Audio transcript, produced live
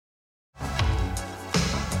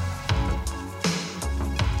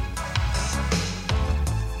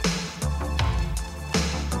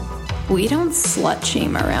We don't slut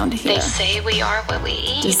shame around here. They say we are what we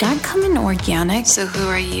eat. Does that come in organic? So who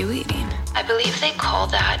are you eating? I believe they call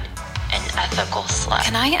that an ethical slut.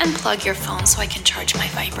 Can I unplug your phone so I can charge my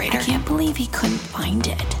vibrator? I can't believe he couldn't find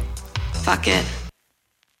it. Fuck it.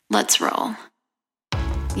 Let's roll.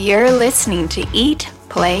 You're listening to Eat,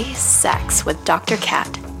 Play, Sex with Dr.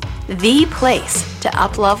 Cat. The place to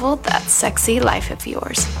uplevel that sexy life of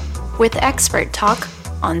yours. With expert talk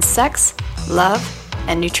on sex, love,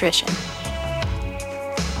 and nutrition.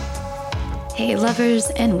 Hey lovers,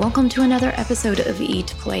 and welcome to another episode of Eat,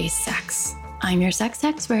 Play, Sex. I'm your sex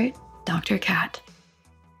expert, Dr. Cat.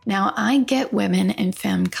 Now, I get women and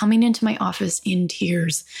femme coming into my office in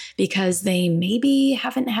tears because they maybe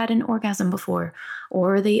haven't had an orgasm before,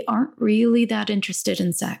 or they aren't really that interested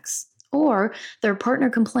in sex, or their partner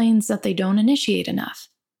complains that they don't initiate enough.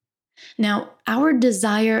 Now, our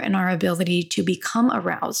desire and our ability to become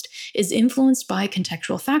aroused is influenced by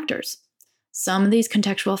contextual factors. Some of these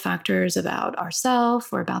contextual factors about ourselves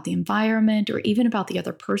or about the environment or even about the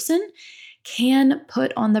other person can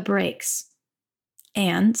put on the brakes.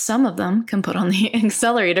 And some of them can put on the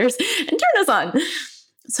accelerators and turn us on.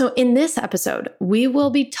 So in this episode, we will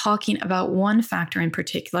be talking about one factor in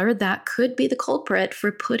particular that could be the culprit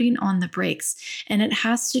for putting on the brakes. And it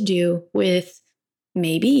has to do with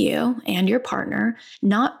maybe you and your partner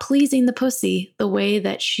not pleasing the pussy the way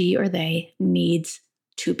that she or they needs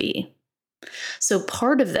to be. So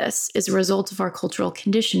part of this is a result of our cultural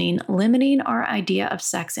conditioning, limiting our idea of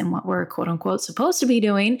sex and what we're quote unquote supposed to be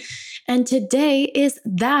doing. And today is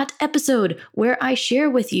that episode where I share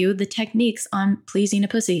with you the techniques on pleasing a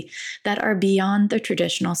pussy that are beyond the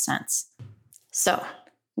traditional sense. So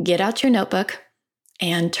get out your notebook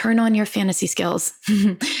and turn on your fantasy skills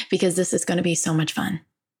because this is going to be so much fun.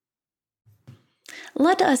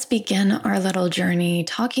 Let us begin our little journey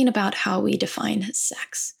talking about how we define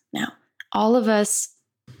sex. Now, all of us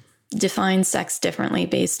define sex differently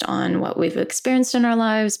based on what we've experienced in our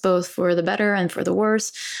lives, both for the better and for the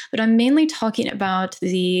worse. But I'm mainly talking about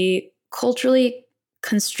the culturally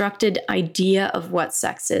constructed idea of what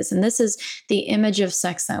sex is. And this is the image of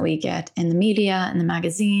sex that we get in the media and the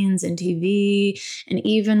magazines and TV, and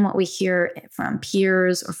even what we hear from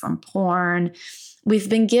peers or from porn. We've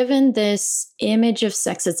been given this image of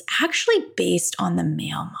sex that's actually based on the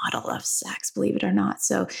male model of sex, believe it or not.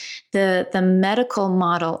 So the medical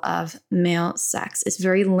model of male sex is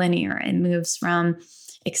very linear. It moves from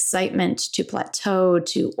excitement to plateau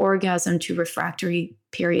to orgasm to refractory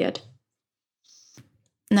period.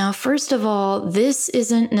 Now, first of all, this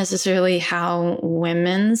isn't necessarily how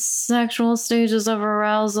women's sexual stages of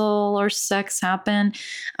arousal or sex happen.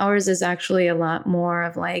 Ours is actually a lot more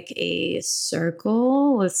of like a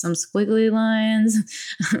circle with some squiggly lines,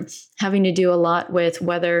 having to do a lot with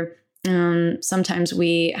whether sometimes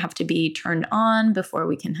we have to be turned on before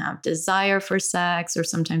we can have desire for sex, or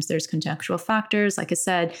sometimes there's contextual factors, like I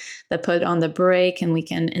said, that put on the brake and we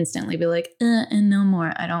can instantly be like, and no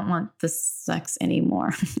more. I don't want the sex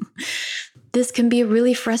anymore. This can be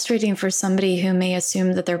really frustrating for somebody who may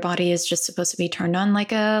assume that their body is just supposed to be turned on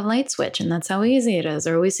like a light switch, and that's how easy it is.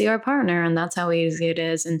 Or we see our partner and that's how easy it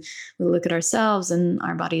is. And we look at ourselves and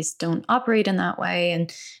our bodies don't operate in that way.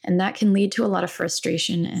 And that can lead to a lot of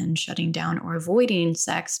frustration and shutting down or avoiding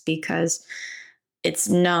sex because it's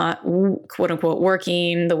not quote unquote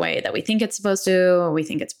working the way that we think it's supposed to, or we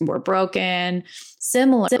think we're broken.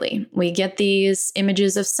 Similarly, we get these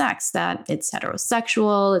images of sex that it's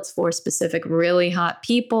heterosexual, it's for specific really hot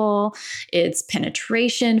people, it's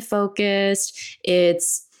penetration focused,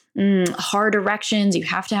 it's hard erections. You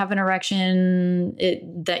have to have an erection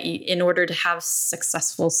in order to have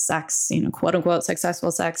successful sex, quote unquote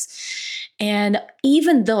successful sex. And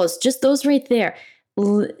even just those right there,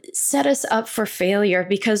 set us up for failure,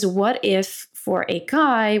 because what if for a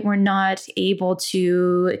guy we're not able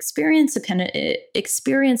to experience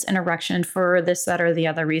an erection for this, that, or the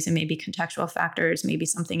other reason? Maybe contextual factors, maybe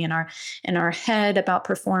something in our head about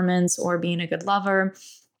performance or being a good lover,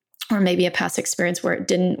 or maybe a past experience where it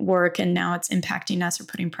didn't work and now it's impacting us or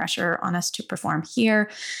putting pressure on us to perform here.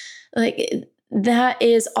 That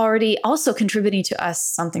is already also contributing to us.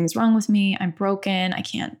 Something's wrong with me. I'm broken. I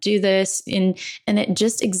can't do this. And it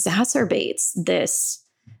just exacerbates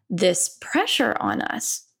this pressure on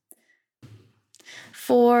us.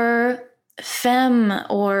 For femme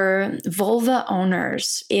or vulva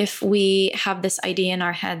owners, if we have this idea in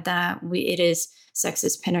our head that sex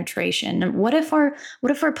is penetration, what if our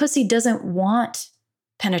pussy doesn't want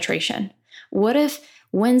penetration? What if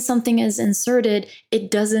when something is inserted,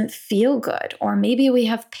 it doesn't feel good? Or maybe we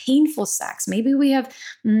have painful sex. Maybe we have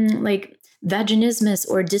vaginismus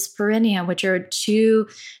or dyspareunia, which are two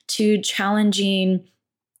challenging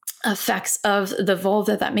effects of the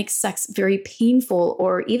vulva that makes sex very painful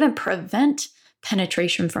or even prevent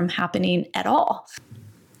penetration from happening at all.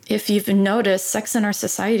 If you've noticed, sex in our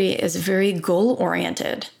society is very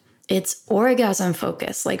goal-oriented. It's orgasm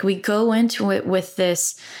focused. Like we go into it with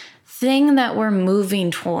this thing that we're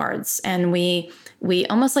moving towards, and we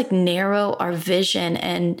almost like narrow our vision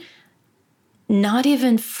and not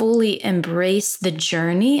even fully embrace the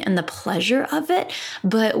journey and the pleasure of it,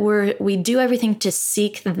 but we do everything to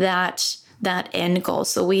seek that end goal.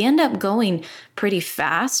 So we end up going pretty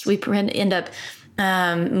fast. We end up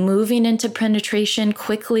moving into penetration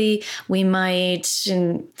quickly. We might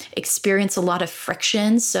experience a lot of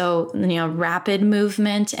friction. So, rapid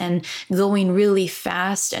movement and going really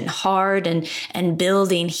fast and hard and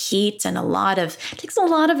building heat, and it takes a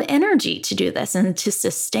lot of energy to do this and to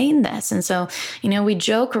sustain this. And so, we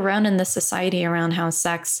joke around in the society around how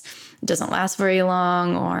sex doesn't last very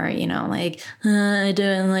long, or, I do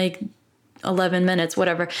it in like 11 minutes,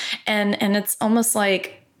 whatever. And it's almost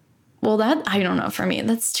like, well, that, I don't know, for me,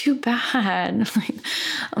 that's too bad.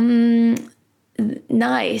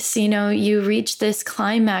 Nice. You reach this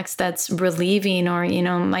climax that's relieving or,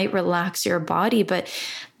 might relax your body, but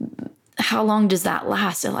how long does that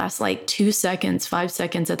last? It lasts like 2 seconds, 5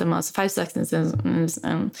 seconds at the most. 5 seconds is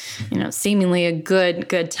seemingly a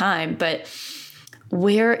good time, but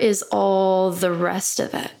where is all the rest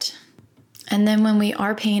of it? And then when we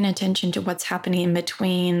are paying attention to what's happening in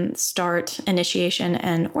between start, initiation,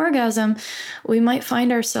 and orgasm, we might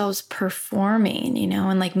find ourselves performing,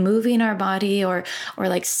 and like moving our body or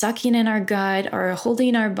like sucking in our gut or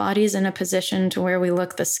holding our bodies in a position to where we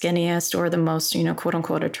look the skinniest or the most, quote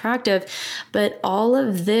unquote, attractive. But all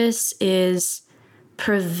of this is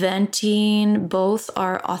preventing both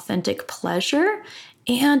our authentic pleasure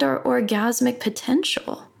and our orgasmic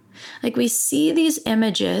potential. Like we see these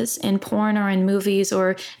images in porn or in movies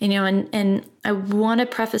or, and I want to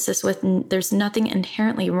preface this with there's nothing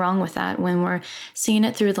inherently wrong with that when we're seeing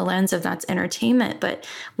it through the lens of that's entertainment. But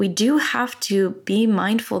we do have to be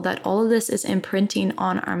mindful that all of this is imprinting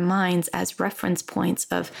on our minds as reference points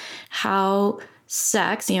of how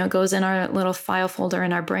sex, goes in our little file folder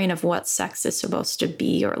in our brain of what sex is supposed to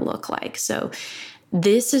be or look like. So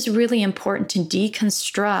this is really important to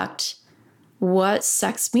deconstruct what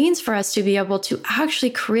sex means for us to be able to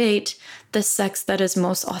actually create the sex that is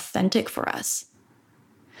most authentic for us.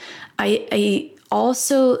 I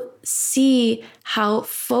also see how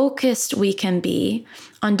focused we can be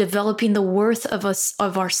on developing the worth of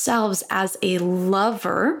ourselves as a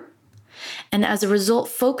lover, and as a result,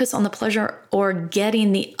 focus on the pleasure or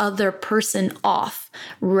getting the other person off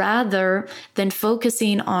rather than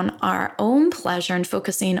focusing on our own pleasure and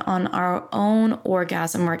focusing on our own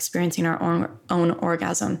orgasm or experiencing our own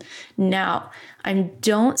orgasm. Now, I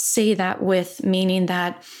don't say that with meaning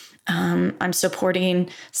that I'm supporting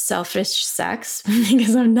selfish sex,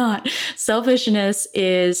 because I'm not. Selfishness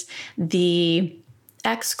is the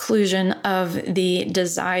exclusion of the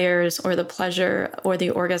desires or the pleasure or the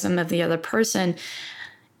orgasm of the other person.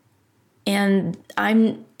 And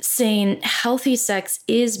I'm saying healthy sex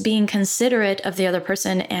is being considerate of the other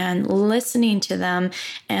person and listening to them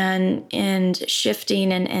and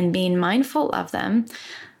shifting and being mindful of them.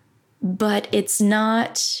 But it's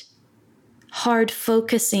not hard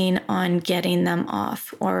focusing on getting them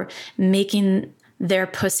off or making their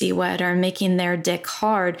pussy wet or making their dick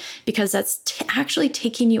hard, because that's actually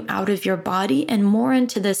taking you out of your body and more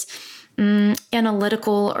into this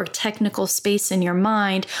analytical or technical space in your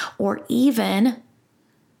mind, or even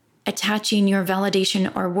attaching your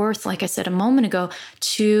validation or worth, like I said a moment ago,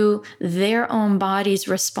 to their own bodies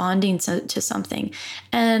responding to something.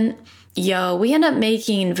 And we end up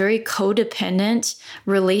making very codependent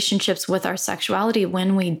relationships with our sexuality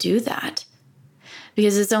when we do that.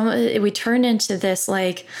 Because we turn into this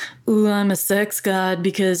like, ooh, I'm a sex god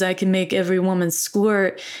because I can make every woman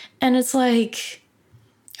squirt. And it's like,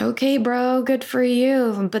 okay, bro, good for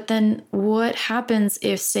you. But then what happens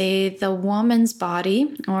if, say, the woman's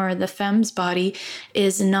body or the femme's body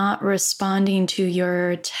is not responding to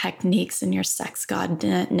your techniques and your sex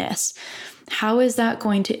godness? How is that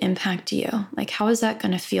going to impact you? Like, how is that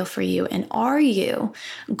going to feel for you? And are you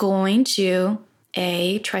going to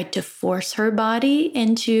try to force her body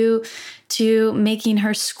into making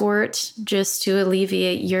her squirt just to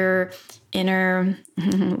alleviate your inner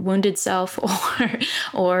wounded self,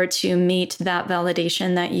 or to meet that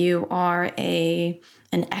validation that you are an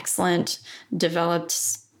excellent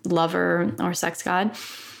developed lover or sex god?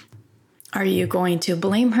 Are you going to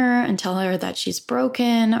blame her and tell her that she's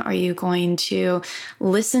broken? Are you going to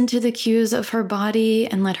listen to the cues of her body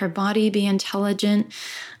and let her body be intelligent,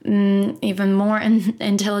 even more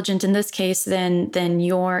intelligent in this case than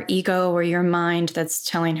your ego or your mind that's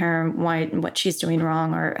telling her what she's doing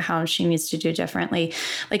wrong or how she needs to do differently?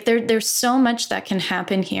 Like there's so much that can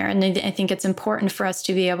happen here. And I think it's important for us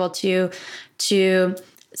to be able to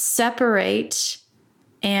separate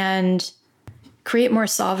and create more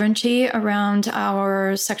sovereignty around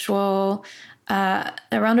our sexuality,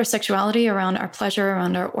 around our pleasure,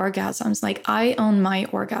 around our orgasms. Like, I own my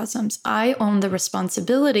orgasms. I own the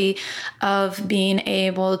responsibility of being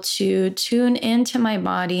able to tune into my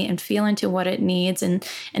body and feel into what it needs. And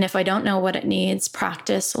if I don't know what it needs,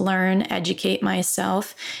 practice, learn, educate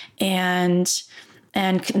myself, and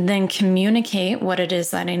then communicate what it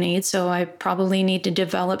is that I need. So I probably need to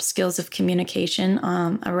develop skills of communication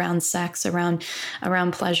around sex, around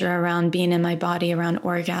pleasure, around being in my body, around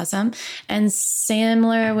orgasm. And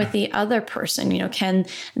similar with the other person, can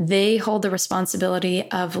they hold the responsibility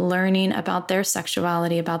of learning about their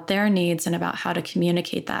sexuality, about their needs, and about how to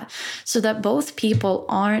communicate that, so that both people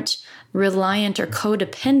aren't reliant or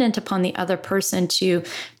codependent upon the other person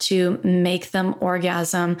to make them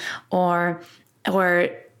orgasm or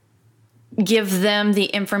give them the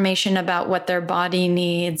information about what their body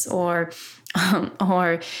needs, or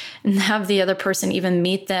have the other person even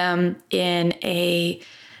meet them in a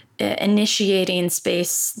initiating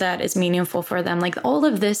space that is meaningful for them. Like, all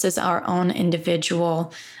of this is our own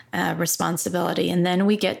individual responsibility. And then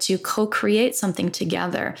we get to co-create something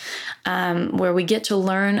together, where we get to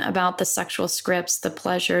learn about the sexual scripts, the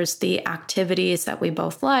pleasures, the activities that we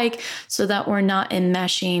both like, so that we're not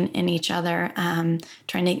enmeshing in each other,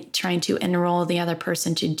 trying to enroll the other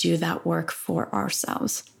person to do that work for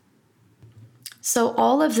ourselves. So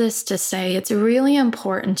all of this to say, it's really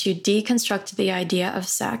important to deconstruct the idea of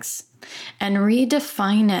sex and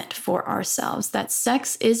redefine it for ourselves, that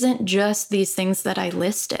sex isn't just these things that I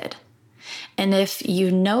listed. And if you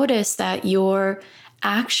notice that your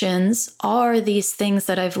actions are these things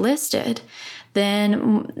that I've listed,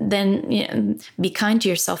 then be kind to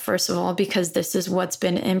yourself, first of all, because this is what's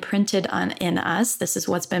been imprinted in us. This is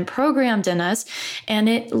what's been programmed in us. And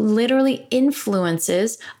it literally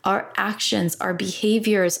influences our actions, our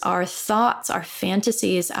behaviors, our thoughts, our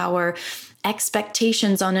fantasies, our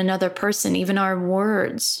expectations on another person, even our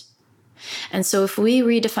words. And so if we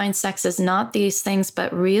redefine sex as not these things,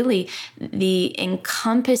 but really the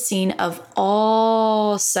encompassing of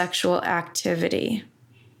all sexual activity.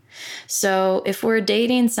 So if we're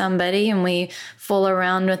dating somebody and we fool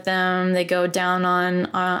around with them, they go down on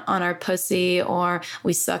our pussy, or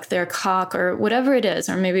we suck their cock, or whatever it is,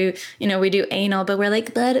 or maybe, we do anal, but we're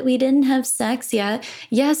like, but we didn't have sex yet.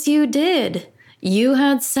 Yes, you did. You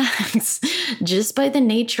had sex just by the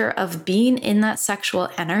nature of being in that sexual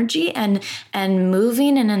energy and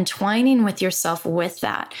moving and entwining with yourself with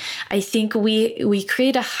that. I think we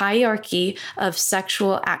create a hierarchy of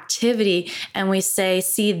sexual activity, and we say,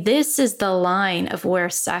 see, this is the line of where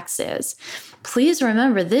sex is. Please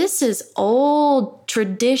remember, this is old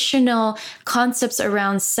traditional concepts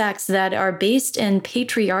around sex that are based in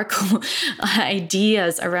patriarchal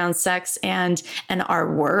ideas around sex and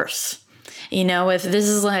our worth. If this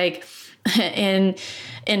is like in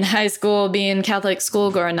high school being Catholic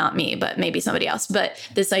schoolgirl, not me, but maybe somebody else, but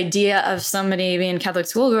this idea of somebody being Catholic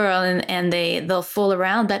schoolgirl and they'll fool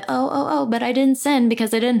around that, but I didn't sin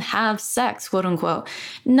because I didn't have sex, quote unquote.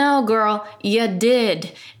 No, girl, you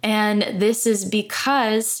did. And this is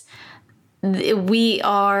because we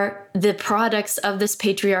are the products of this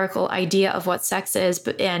patriarchal idea of what sex is,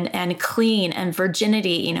 and clean and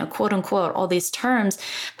virginity, quote unquote, all these terms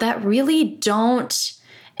that really don't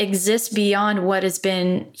exist beyond what has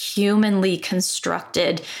been humanly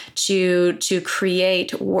constructed to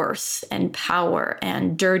create worth and power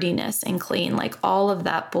and dirtiness and clean, like all of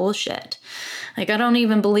that bullshit. Like, I don't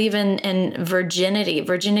even believe in virginity.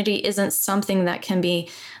 Virginity isn't something that can be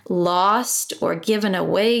lost or given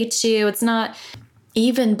away to. It's not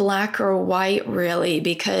even black or white, really,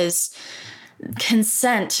 because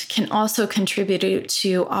consent can also contribute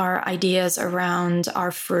to our ideas around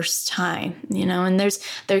our first time, and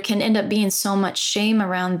there can end up being so much shame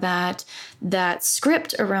around that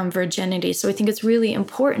script around virginity. So I think it's really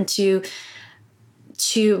important to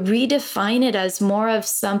redefine it as more of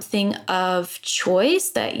something of choice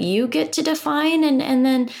that you get to define, and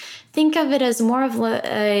then think of it as more of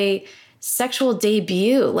a sexual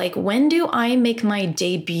debut. Like, when do I make my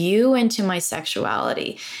debut into my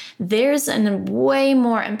sexuality? There's a way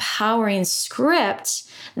more empowering script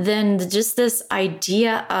than just this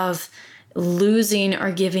idea of losing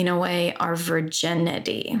or giving away our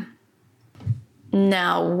virginity.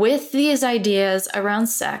 Now, with these ideas around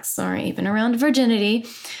sex or even around virginity,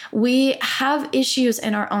 we have issues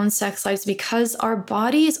in our own sex lives because our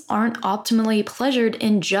bodies aren't optimally pleasured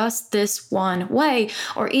in just this one way,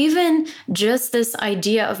 or even just this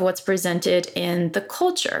idea of what's presented in the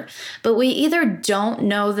culture. But we either don't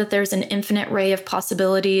know that there's an infinite array of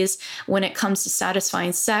possibilities when it comes to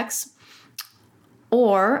satisfying sex,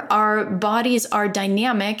 or our bodies are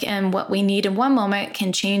dynamic and what we need in one moment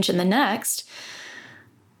can change in the next.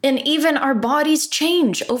 And even our bodies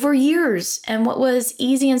change over years. And what was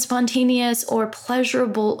easy and spontaneous or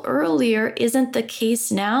pleasurable earlier isn't the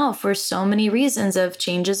case now for so many reasons of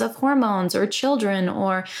changes of hormones or children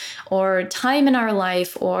or time in our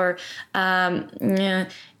life or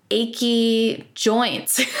achy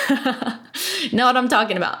joints. Know what I'm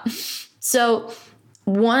talking about? So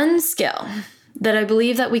one skill that I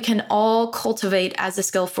believe that we can all cultivate as a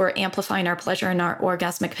skill for amplifying our pleasure and our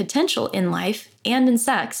orgasmic potential in life and in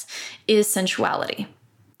sex is sensuality.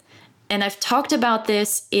 And I've talked about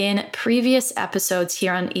this in previous episodes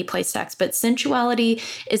here on Eat, Play, Sex, but sensuality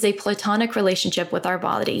is a platonic relationship with our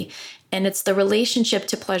body, and it's the relationship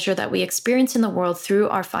to pleasure that we experience in the world through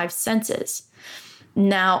our five senses.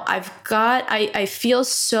 Now, I feel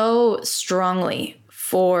so strongly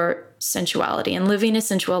for sensuality and living a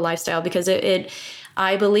sensual lifestyle because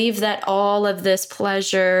I believe that all of this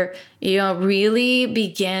pleasure, really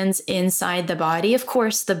begins inside the body. Of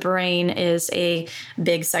course, the brain is a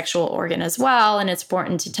big sexual organ as well, and it's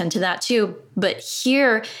important to tend to that too. But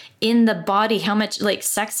here in the body, how much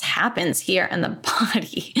sex happens here in the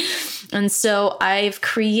body. And so I've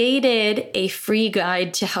created a free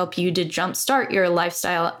guide to help you to jumpstart your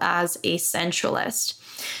lifestyle as a sensualist.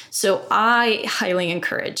 So I highly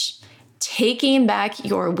encourage taking back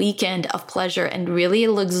your weekend of pleasure and really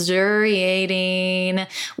luxuriating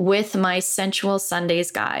with my Sensual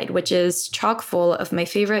Sundays guide, which is chock full of my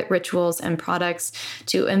favorite rituals and products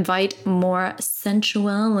to invite more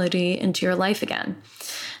sensuality into your life again.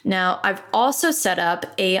 Now, I've also set up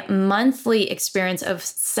a monthly experience of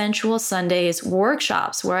Sensual Sundays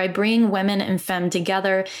workshops where I bring women and femme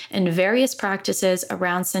together in various practices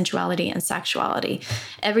around sensuality and sexuality.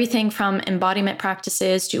 Everything from embodiment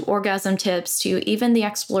practices to orgasm tips to even the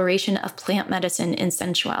exploration of plant medicine in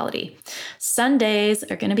sensuality. Sundays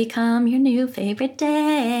are going to become your new favorite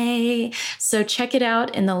day. So check it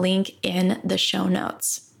out in the link in the show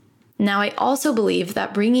notes. Now, I also believe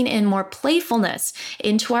that bringing in more playfulness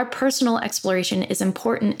into our personal exploration is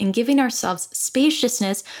important in giving ourselves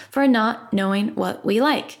spaciousness for not knowing what we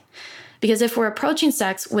like. Because if we're approaching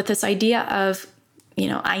sex with this idea of,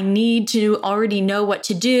 I need to already know what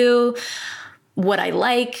to do, what I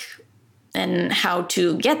like, and how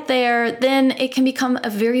to get there, then it can become a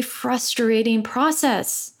very frustrating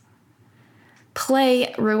process.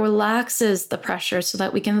 Play relaxes the pressure so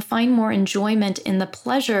that we can find more enjoyment in the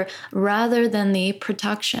pleasure rather than the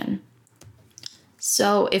production.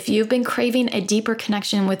 So if you've been craving a deeper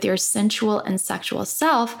connection with your sensual and sexual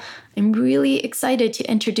self, I'm really excited to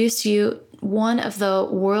introduce you one of the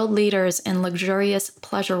world leaders in luxurious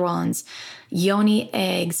pleasure wands, yoni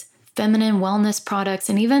eggs, feminine wellness products,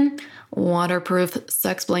 and even waterproof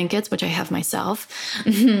sex blankets, which I have myself.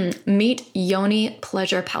 Meet Yoni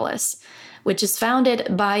Pleasure Palace, which is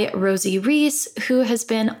founded by Rosie Reese, who has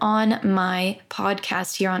been on my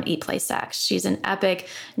podcast here on Eat, Play, Sex. She's an epic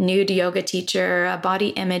nude yoga teacher, a body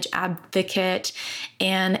image advocate,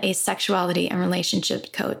 and a sexuality and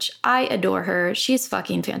relationship coach. I adore her. She's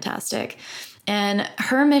fucking fantastic. And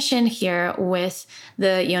her mission here with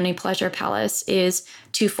the Yoni Pleasure Palace is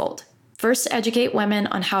twofold. First, educate women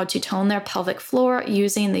on how to tone their pelvic floor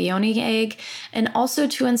using the yoni egg, and also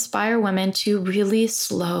to inspire women to really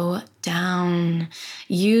slow down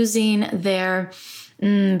using their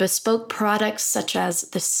bespoke products such as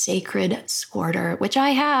the Sacred Squirter, which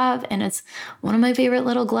I have, and it's one of my favorite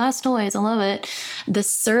little glass toys. I love it. The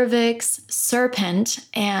Cervix Serpent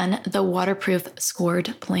and the waterproof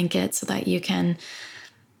Squirt blanket so that you can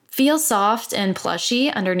feel soft and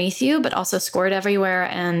plushy underneath you, but also squirt everywhere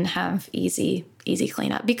and have easy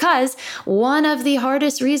cleanup. Because one of the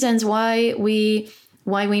hardest reasons why we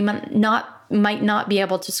might not be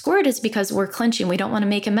able to squirt is because we're clenching. We don't want to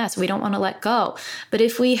make a mess. We don't want to let go. But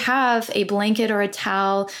if we have a blanket or a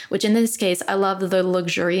towel, which in this case, I love the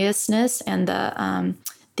luxuriousness and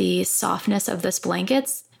the softness of this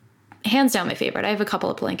blankets. Hands down my favorite. I have a couple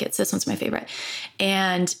of blankets. This one's my favorite.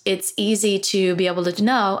 And it's easy to be able to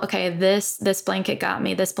know, okay, this blanket got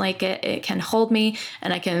me. This blanket, it can hold me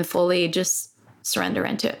and I can fully just surrender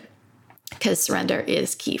into it. Because surrender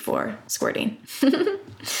is key for squirting.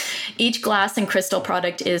 Each glass and crystal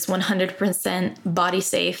product is 100% body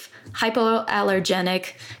safe,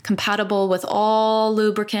 hypoallergenic, compatible with all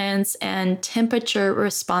lubricants, and temperature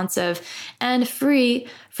responsive, and free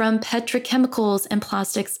from petrochemicals and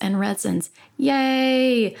plastics and resins.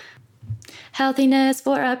 Yay! Healthiness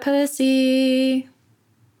for a pussy.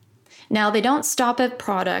 Now, they don't stop at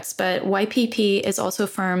products, but YPP is also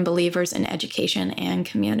firm believers in education and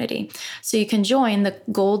community. So you can join the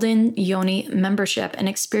Golden Yoni membership and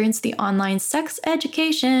experience the online sex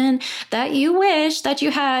education that you wish that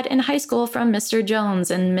you had in high school from Mr.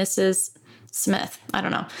 Jones and Mrs. Smith. I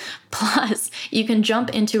don't know. Plus, you can jump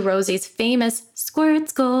into Rosie's famous Squirt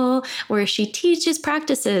School, where she teaches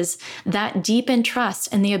practices that deepen trust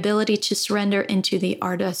and the ability to surrender into the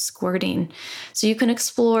art of squirting. So you can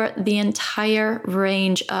explore the entire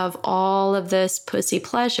range of all of this pussy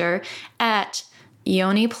pleasure at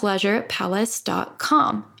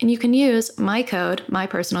YoniPleasurePalace.com. And you can use my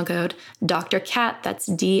personal code, Dr. Cat, that's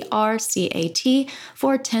DRCAT,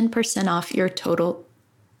 for 10% off your total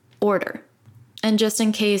order. And just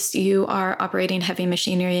in case you are operating heavy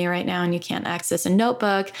machinery right now and you can't access a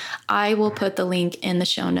notebook, I will put the link in the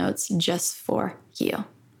show notes just for you.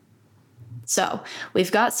 So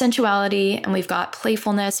we've got sensuality and we've got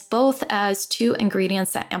playfulness, both as two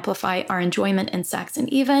ingredients that amplify our enjoyment in sex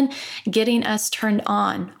and even getting us turned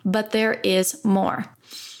on. But there is more.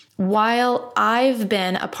 While I've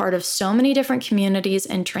been a part of so many different communities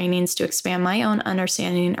and trainings to expand my own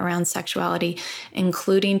understanding around sexuality,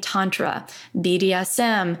 including Tantra,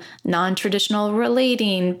 BDSM, non-traditional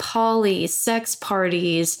relating, poly, sex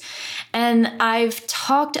parties, and I've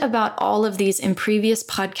talked about all of these in previous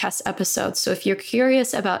podcast episodes. So if you're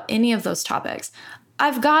curious about any of those topics,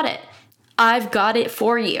 I've got it. I've got it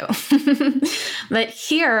for you. But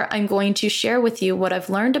here I'm going to share with you what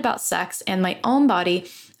I've learned about sex and my own body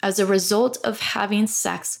as a result of having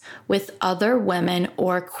sex with other women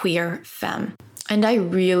or queer femme. And I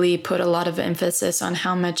really put a lot of emphasis on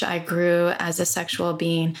how much I grew as a sexual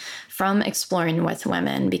being from exploring with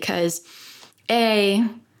women because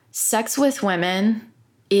sex with women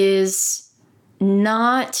is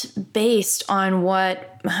not based on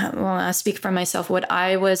I speak for myself, what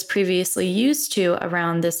I was previously used to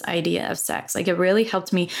around this idea of sex. Like it really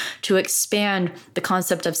helped me to expand the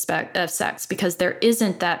concept of sex because there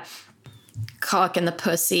isn't that cock in the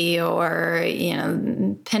pussy or,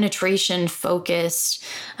 penetration focused,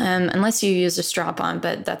 unless you use a strap on,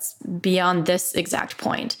 but that's beyond this exact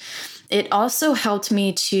point. It also helped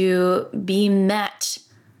me to be met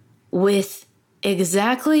with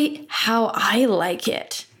exactly how I like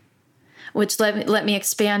it, which let me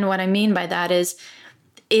expand what I mean by that is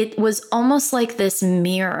it was almost like this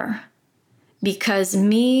mirror because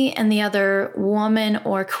me and the other woman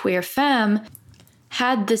or queer femme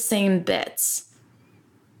had the same bits.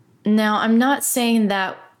 Now, I'm not saying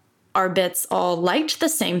that our bits all liked the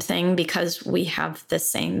same thing because we have the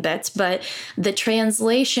same bits, but the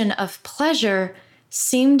translation of pleasure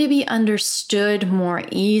seem to be understood more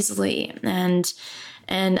easily. And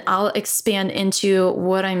I'll expand into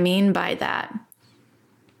what I mean by that.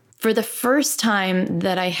 For the first time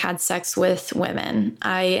that I had sex with women,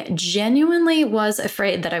 I genuinely was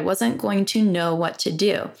afraid that I wasn't going to know what to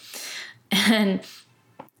do. And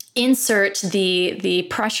insert the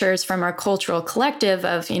pressures from our cultural collective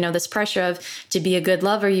of, this pressure of to be a good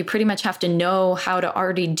lover, you pretty much have to know how to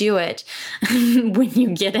already do it when you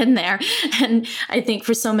get in there. And I think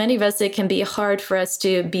for so many of us, it can be hard for us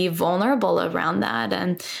to be vulnerable around that.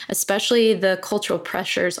 And especially the cultural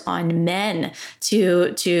pressures on men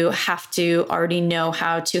to have to already know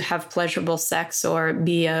how to have pleasurable sex or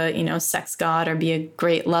be a, sex god or be a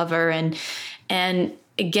great lover. And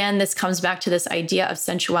again, this comes back to this idea of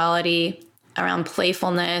sensuality, around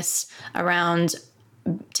playfulness, around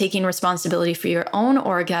taking responsibility for your own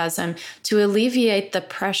orgasm to alleviate the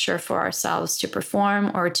pressure for ourselves to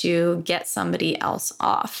perform or to get somebody else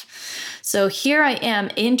off. So here I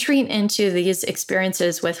am entering into these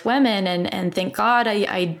experiences with women and thank God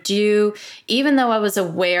I do, even though I was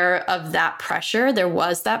aware of that pressure, there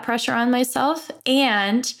was that pressure on myself,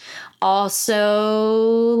 and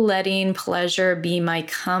also letting pleasure be my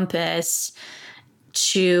compass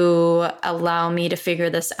to allow me to figure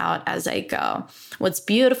this out as I go. What's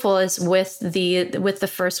beautiful is with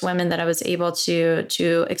the first women that I was able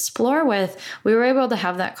to explore with, we were able to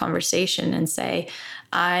have that conversation and say,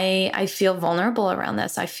 I feel vulnerable around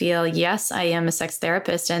this. I feel, yes, I am a sex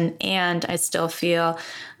therapist and I still feel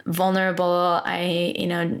vulnerable. I,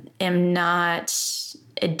 am not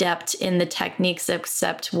adept in the techniques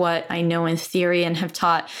except what I know in theory and have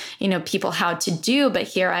taught, people how to do. But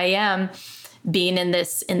here I am being in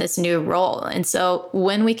this new role. And so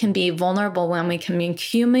when we can be vulnerable, when we can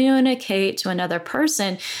communicate to another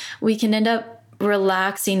person, we can end up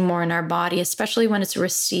relaxing more in our body, especially when it's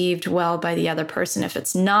received well by the other person. If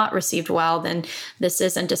it's not received well, then this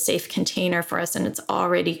isn't a safe container for us, and it's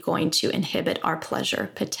already going to inhibit our pleasure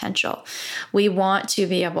potential. We want to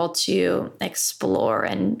be able to explore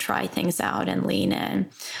and try things out and lean in.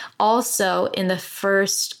 Also, in the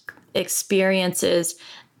first experiences,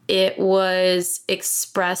 it was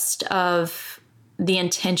expressed of the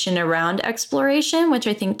intention around exploration, which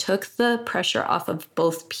I think took the pressure off of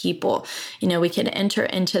both people. We could enter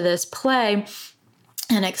into this play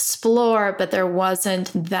and explore, but there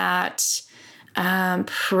wasn't that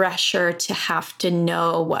pressure to have to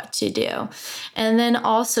know what to do. And then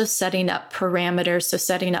also setting up parameters, so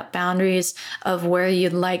setting up boundaries of where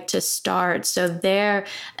you'd like to start. So there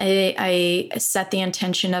I set the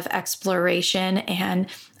intention of exploration, and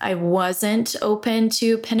I wasn't open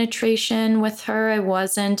to penetration with her. I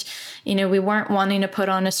wasn't, we weren't wanting to put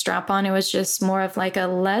on a strap on. It was just more of like a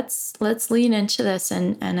let's lean into this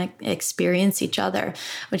and experience each other,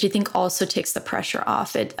 which I think also takes the pressure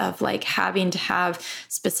off it of like having to have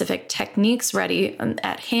specific techniques ready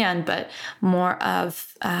at hand, but more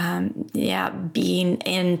of being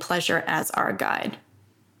in pleasure as our guide.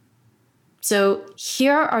 So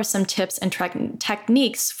here are some tips and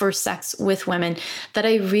techniques for sex with women that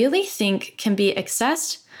I really think can be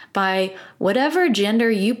accessed by whatever gender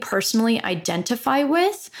you personally identify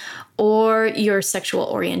with or your sexual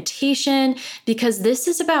orientation, because this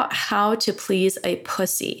is about how to please a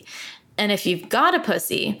pussy. And if you've got a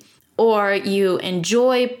pussy, or you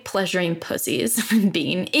enjoy pleasuring pussies,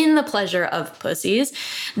 being in the pleasure of pussies,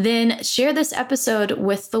 then share this episode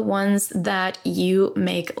with the ones that you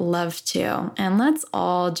make love to. And let's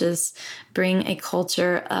all just bring a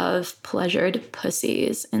culture of pleasured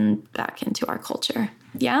pussies and back into our culture.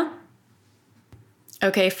 Yeah?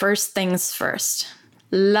 Okay, first things first.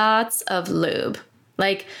 Lots of lube.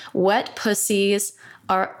 Like, wet pussies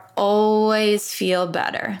always feel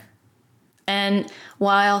better. And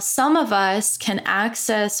while some of us can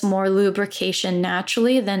access more lubrication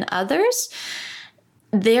naturally than others,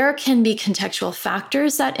 there can be contextual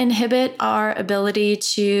factors that inhibit our ability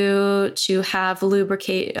to have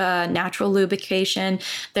natural lubrication.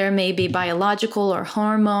 There may be biological or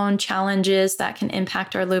hormone challenges that can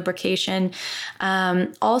impact our lubrication.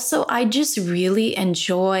 Also, I just really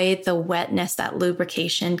enjoy the wetness that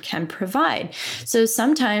lubrication can provide. So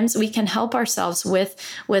sometimes we can help ourselves with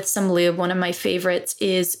some lube. One of my favorites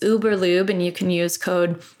is Uber Lube, and you can use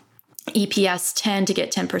code EPS 10 to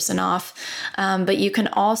get 10% off. But you can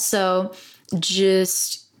also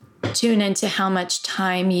just tune into how much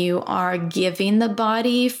time you are giving the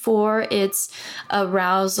body for its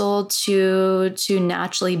arousal to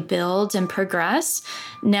naturally build and progress.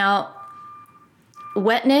 Now,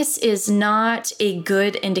 wetness is not a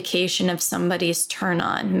good indication of somebody's turn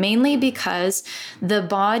on, mainly because the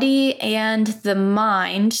body and the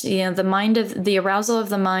mind, the arousal of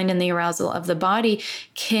the mind and the arousal of the body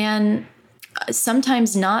can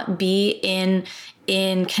sometimes not be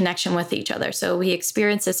in connection with each other. So we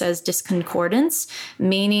experience this as discordance,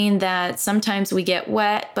 meaning that sometimes we get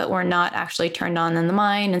wet, but we're not actually turned on in the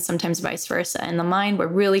mind, and sometimes vice versa. In the mind, we're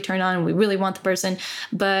really turned on, we really want the person,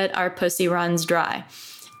 but our pussy runs dry.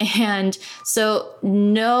 And so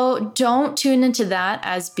don't tune into that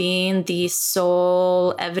as being the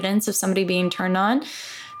sole evidence of somebody being turned on.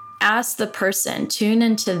 Ask the person, tune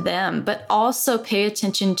into them, but also pay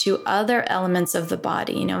attention to other elements of the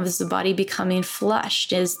body. Is the body becoming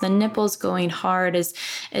flushed? Is the nipples going hard?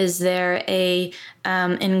 Is there a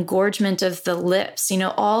engorgement of the lips?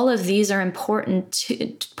 All of these are important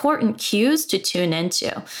cues to tune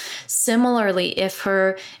into. Similarly, if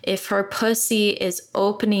her pussy is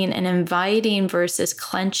opening and inviting versus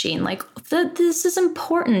clenching, this is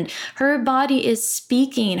important. Her body is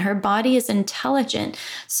speaking. Her body is intelligent.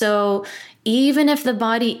 So even if the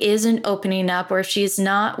body isn't opening up, or if she's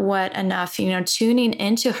not wet enough, tuning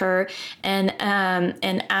into her and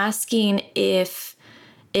asking if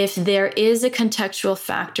there is a contextual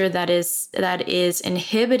factor that is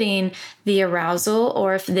inhibiting the arousal,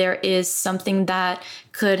 or if there is something that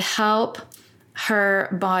could help her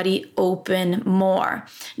body open more.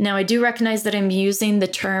 Now, I do recognize that I'm using the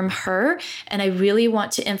term her, and I really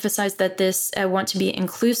want to emphasize that I want to be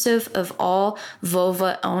inclusive of all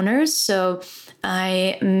vulva owners. So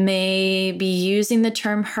I may be using the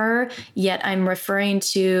term her, yet I'm referring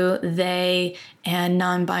to they and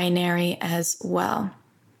non-binary as well.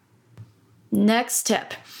 Next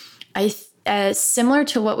tip. similar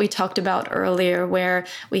to what we talked about earlier, where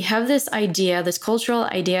we have this idea, this cultural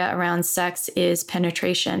idea around sex is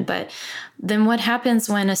penetration. But then what happens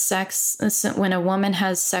when a woman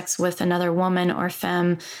has sex with another woman or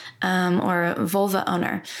femme or a vulva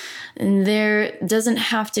owner? And there doesn't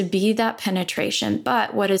have to be that penetration,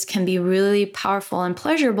 but can be really powerful and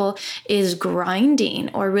pleasurable is grinding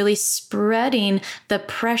or really spreading the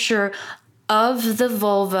pressure of the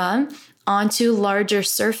vulva onto larger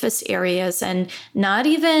surface areas, and not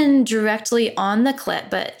even directly on the clit,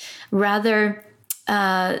 but rather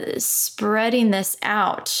spreading this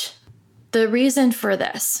out. The reason for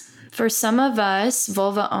this, for some of us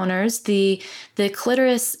vulva owners, the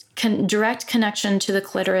clitoris, direct connection to the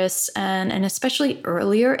clitoris, and especially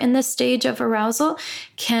earlier in this stage of arousal,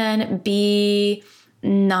 can be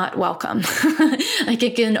not welcome. Like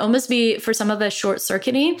it can almost be, for some of us,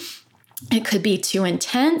 short-circuiting. It could be too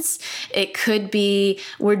intense. It could be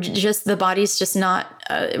the body's just not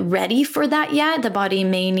ready for that yet. The body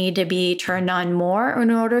may need to be turned on more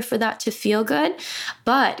in order for that to feel good.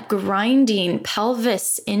 But grinding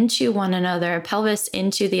pelvis into one another, pelvis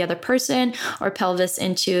into the other person, or pelvis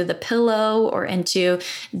into the pillow or into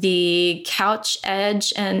the couch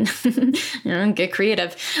edge, and get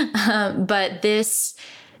creative. But this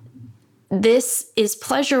is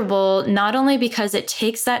pleasurable not only because it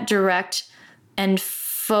takes that direct and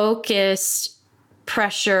focused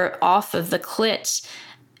pressure off of the clit,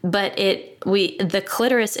 but the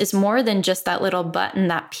clitoris is more than just that little button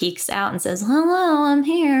that peeks out and says, "Hello, I'm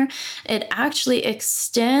here." It actually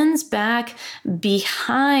extends back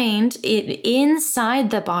behind it, inside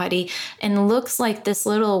the body, and looks like this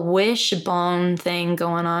little wishbone thing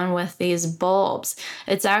going on with these bulbs.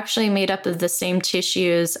 It's actually made up of the same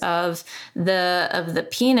tissues of the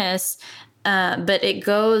penis, but it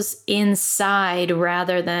goes inside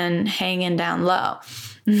rather than hanging down low.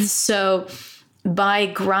 So by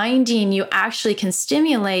grinding, you actually can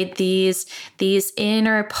stimulate these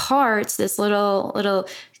inner parts, this little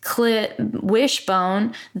clit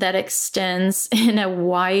wishbone that extends in a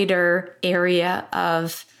wider area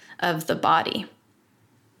of the body.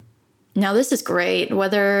 Now, this is great,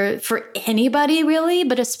 whether for anybody really,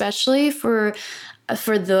 but especially for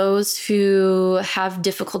those who have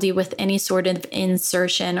difficulty with any sort of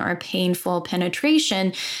insertion or painful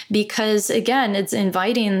penetration, because again, it's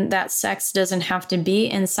inviting that sex doesn't have to be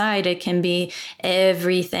inside. It can be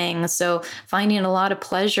everything. So finding a lot of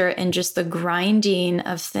pleasure in just the grinding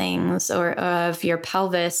of things or of your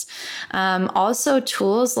pelvis. Also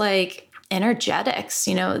tools like energetics.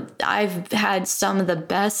 I've had some of the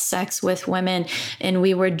best sex with women, and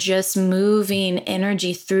we were just moving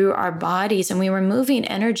energy through our bodies, and we were moving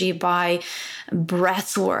energy by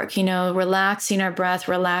breath work, relaxing our breath,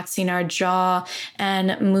 relaxing our jaw,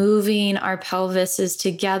 and moving our pelvises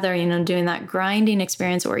together, doing that grinding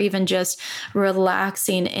experience, or even just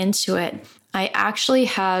relaxing into it. I actually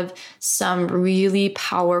have some really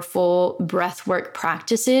powerful breathwork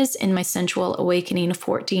practices in my Sensual Awakening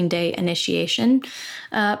 14-day initiation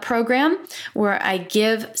program, where I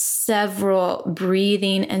give several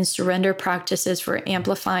breathing and surrender practices for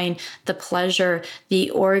amplifying the pleasure, the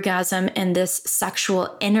orgasm, and this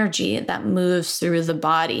sexual energy that moves through the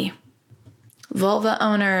body. Vulva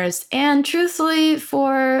owners, and truthfully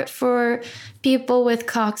for people with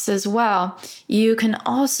cocks as well, you can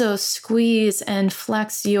also squeeze and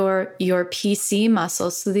flex your PC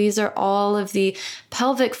muscles. So these are all of the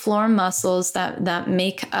pelvic floor muscles that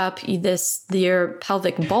make up your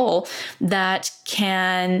pelvic bowl that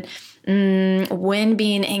can, when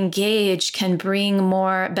being engaged, can bring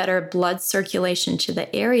better blood circulation to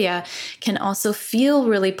the area, can also feel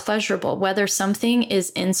really pleasurable, whether something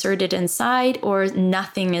is inserted inside or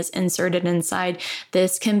nothing is inserted inside.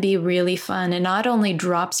 This can be really fun. It not only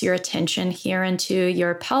drops your attention here into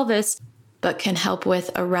your pelvis, but can help with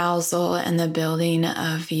arousal and the building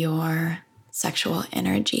of your sexual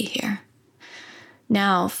energy here.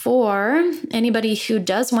 Now, for anybody who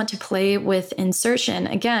does want to play with insertion,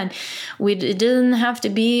 again, it doesn't have to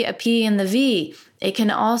be a P and the V. It can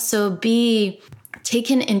also be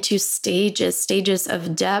taken into stages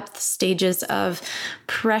of depth, stages of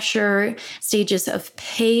pressure, stages of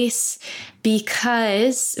pace,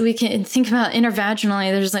 because we can think about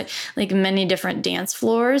intervaginally. There's like many different dance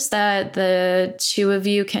floors that the two of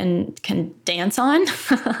you can dance on.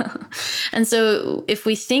 And so if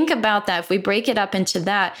we think about that, if we break it up into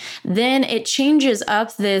that, then it changes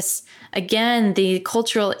up this, again, the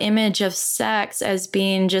cultural image of sex as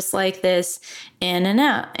being just like this in and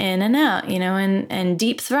out, and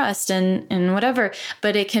deep thrust and whatever.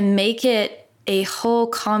 But it can make it a whole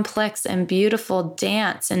complex and beautiful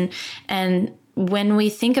dance. And when we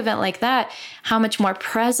think of it like that, how much more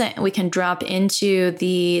present we can drop into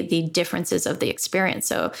the differences of the experience.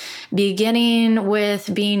 So beginning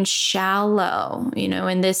with being shallow,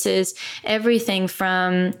 and this is everything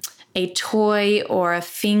from a toy or a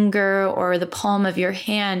finger or the palm of your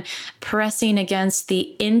hand pressing against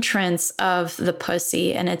the entrance of the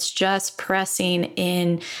pussy, and it's just pressing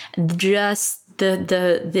in just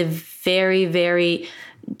the very, very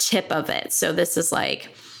tip of it. So this is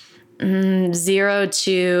like 0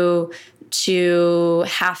 to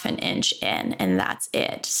half an inch in, and that's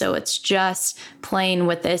it. So it's just playing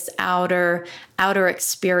with this outer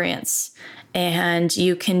experience. And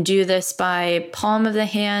you can do this by palm of the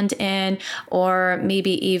hand in, or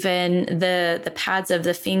maybe even the pads of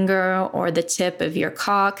the finger or the tip of your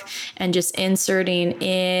cock, and just inserting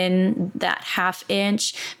in that half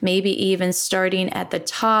inch, maybe even starting at the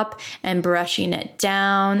top and brushing it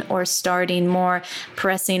down, or starting more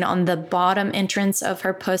pressing on the bottom entrance of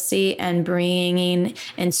her pussy and bringing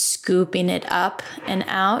and scooping it up and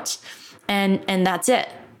out. And that's it.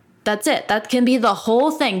 That's it. That can be the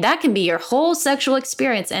whole thing. That can be your whole sexual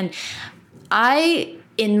experience. And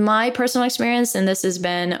in my personal experience, and this has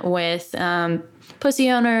been with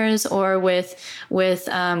pussy owners or with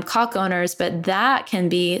cock owners, but that can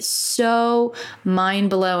be so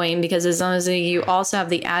mind-blowing, because as long as you also have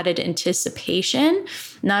the added anticipation,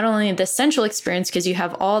 not only the sensual experience, because you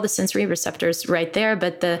have all the sensory receptors right there,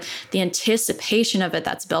 but the anticipation of it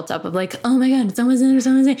that's built up of like, oh my God, it's almost in, it's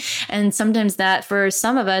almost in. And sometimes that, for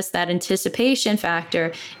some of us, that anticipation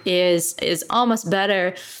factor is almost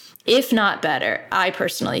better, if not better. I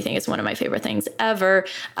personally think it's one of my favorite things ever,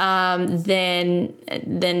 than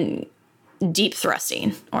deep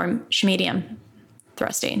thrusting or medium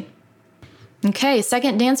thrusting. Okay,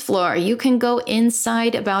 second dance floor. You can go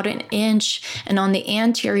inside about an inch, and on the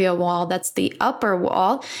anterior wall, that's the upper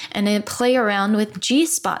wall, and then play around with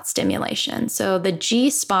G-spot stimulation. So the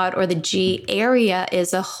G-spot or the G area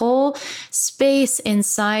is a whole space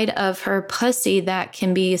inside of her pussy that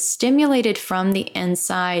can be stimulated from the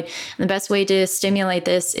inside. And the best way to stimulate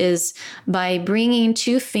this is by bringing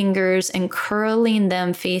two fingers and curling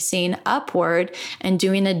them facing upward and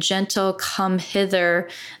doing a gentle come hither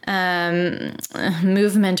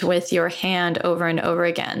movement with your hand over and over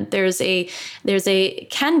again. This is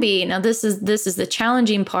the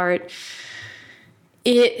challenging part.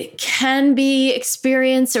 It can be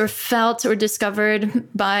experienced or felt or discovered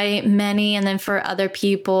by many, and then for other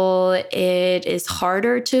people, it is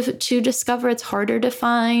harder to discover. It's harder to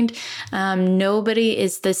find. Nobody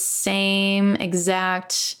is the same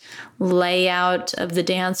exact layout of the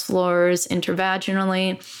dance floors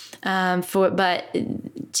intravaginally. But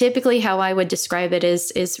typically how I would describe it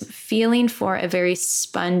is feeling for a very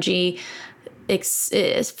spongy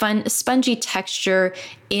texture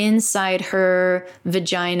inside her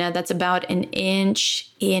vagina that's about an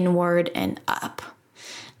inch inward and up.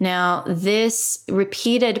 Now, this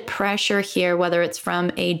repeated pressure here, whether it's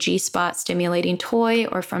from a G-spot stimulating toy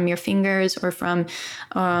or from your fingers or from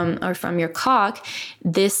your cock,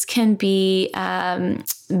 this can be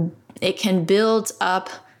it can build up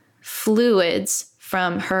fluids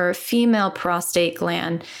from her female prostate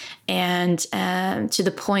gland, and to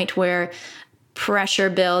the point where pressure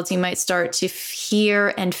builds. You might start to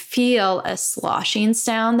hear and feel a sloshing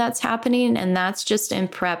sound that's happening, and that's just in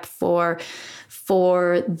prep for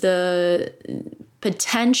the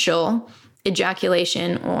potential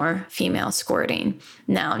ejaculation or female squirting.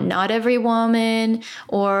 Now, not every woman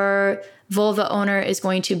or vulva owner is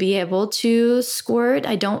going to be able to squirt.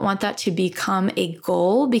 I don't want that to become a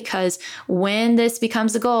goal, because when this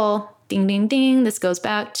becomes a goal, ding, ding, ding, this goes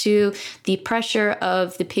back to the pressure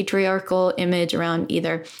of the patriarchal image around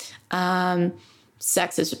either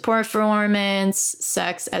sex as a performance,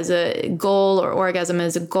 sex as a goal, or orgasm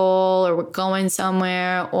as a goal, or we're going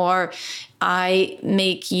somewhere, or I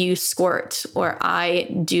make you squirt, or I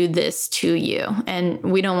do this to you. And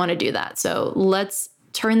we don't want to do that. So let's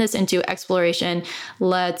turn this into exploration.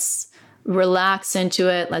 Let's relax into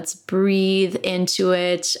it. Let's breathe into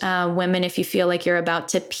it. Women, if you feel like you're about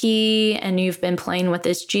to pee and you've been playing with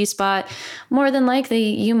this G-spot, more than likely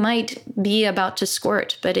you might be about to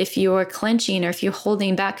squirt. But if you're clenching, or if you're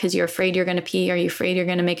holding back because you're afraid you're going to pee, or you're afraid you're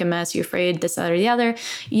going to make a mess, you're afraid this, that, or the other,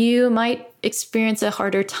 you might experience a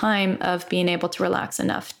harder time of being able to relax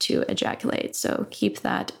enough to ejaculate. So keep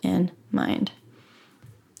that in mind.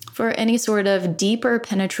 For any sort of deeper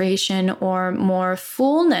penetration or more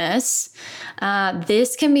fullness,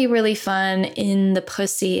 this can be really fun in the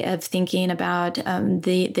pussy, of thinking about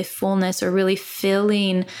the fullness, or really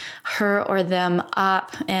filling her or them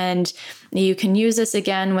up. And You can use this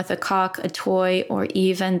again with a cock, a toy, or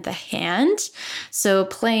even the hand. So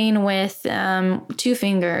playing with 2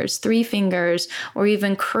 fingers, 3 fingers, or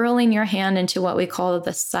even curling your hand into what we call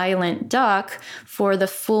the silent duck for the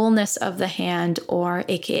fullness of the hand, or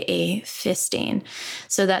AKA fisting.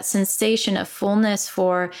 So that sensation of fullness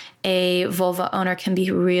for a vulva owner can be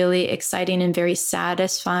really exciting and very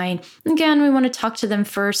satisfying. Again, we want to talk to them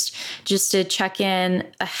first just to check in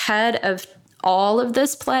ahead of all of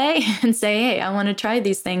this play and say, hey, I want to try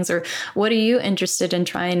these things, or what are you interested in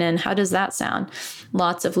trying, and how does that sound?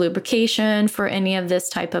 Lots of lubrication for any of this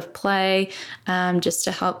type of play, just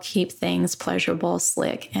to help keep things pleasurable,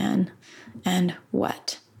 slick, and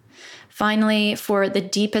wet. Finally, for the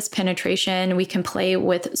deepest penetration, we can play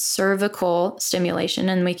with cervical stimulation,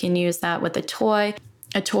 and we can use that with a toy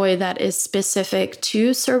that is specific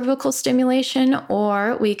to cervical stimulation,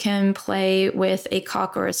 or we can play with a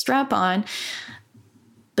cock or a strap-on.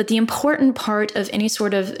 But the important part of any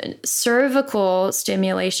sort of cervical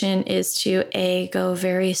stimulation is to go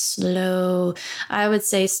very slow. I would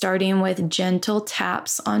say starting with gentle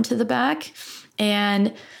taps onto the back.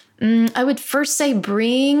 And I would first say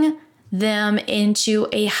bring them into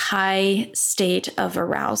a high state of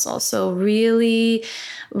arousal. So really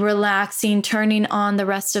relaxing, turning on the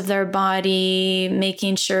rest of their body,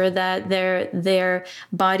 making sure that their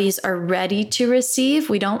bodies are ready to receive.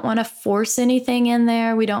 We don't want to force anything in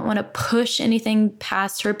there. We don't want to push anything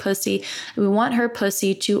past her pussy. We want her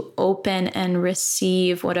pussy to open and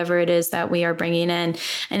receive whatever it is that we are bringing in.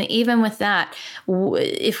 And even with that,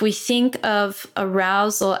 if we think of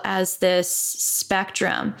arousal as this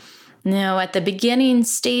spectrum, now, at the beginning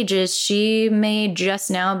stages, she may just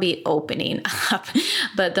now be opening up,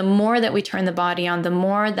 but the more that we turn the body on, the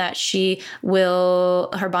more that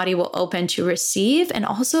her body will open to receive and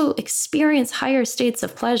also experience higher states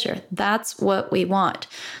of pleasure. That's what we want.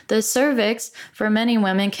 The cervix, for many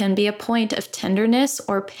women, can be a point of tenderness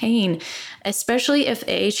or pain, especially if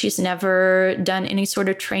A, she's never done any sort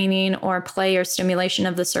of training or play or stimulation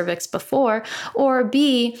of the cervix before, or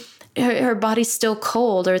B, her body's still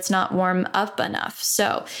cold or it's not warm up enough.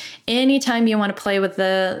 So anytime you want to play with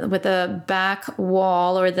the back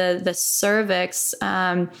wall or the cervix,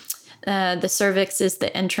 the cervix is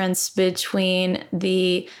the entrance between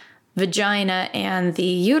the vagina and the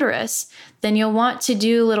uterus, then you'll want to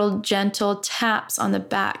do little gentle taps on the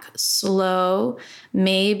back, slow.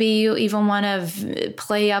 Maybe you even want to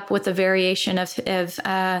play up with a variation of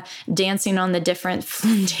dancing on the different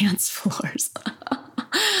dance floors.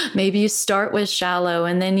 Maybe you start with shallow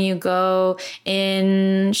and then you go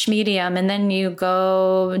in medium and then you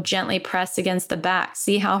go gently press against the back.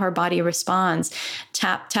 See how her body responds.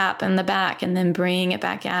 Tap, tap in the back and then bring it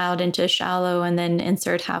back out into shallow and then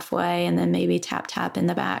insert halfway and then maybe tap, tap in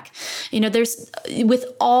the back. There's, with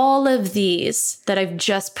all of these that I've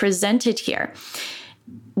just presented here,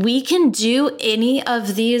 we can do any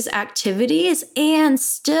of these activities and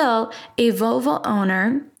still a vulva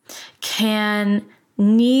owner can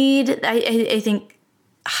need, I think,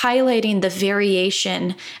 highlighting the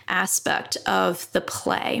variation aspect of the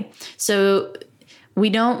play. So we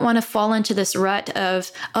don't want to fall into this rut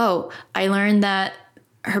of, oh, I learned that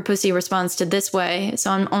her pussy responds to this way, so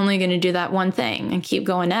I'm only going to do that one thing and keep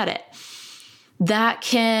going at it. That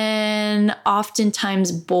can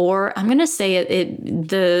oftentimes bore. I'm going to say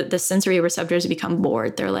the sensory receptors become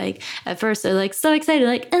bored. They're like, at first they're like so excited,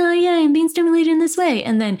 like, oh yeah, I'm being stimulated in this way.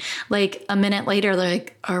 And then like a minute later, they're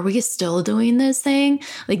like, are we still doing this thing?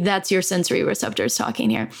 Like that's your sensory receptors talking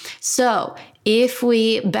here. So if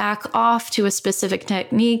we back off to a specific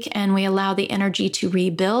technique and we allow the energy to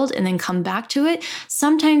rebuild and then come back to it,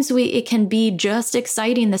 sometimes it can be just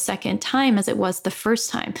exciting the second time as it was the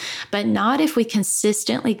first time, but not if we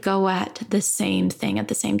consistently go at the same thing at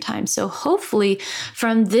the same time. So hopefully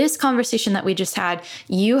from this conversation that we just had,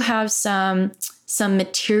 you have some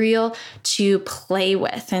material to play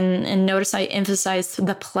with. And notice I emphasized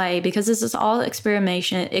the play because this is all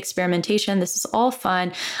experimentation. This is all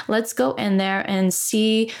fun. Let's go in there and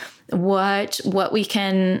see what we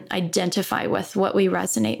can identify with, what we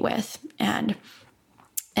resonate with. And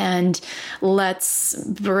let's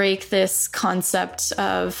break this concept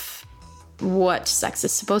of what sex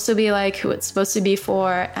is supposed to be like, who it's supposed to be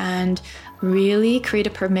for, and really create a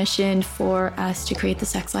permission for us to create the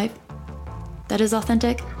sex life that is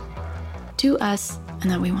authentic to us and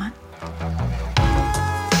that we want.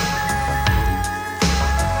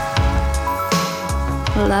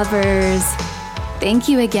 Lovers, thank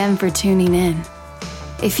you again for tuning in.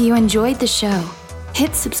 If you enjoyed the show,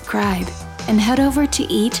 hit subscribe and head over to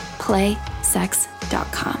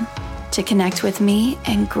eatplaysex.com to connect with me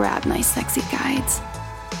and grab my sexy guides.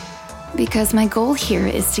 Because my goal here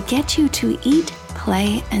is to get you to eat,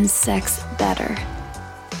 play, and sex better,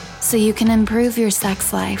 so you can improve your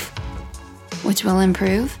sex life, which will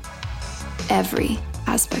improve every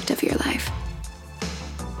aspect of your life.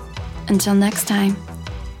 Until next time,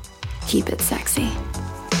 keep it sexy.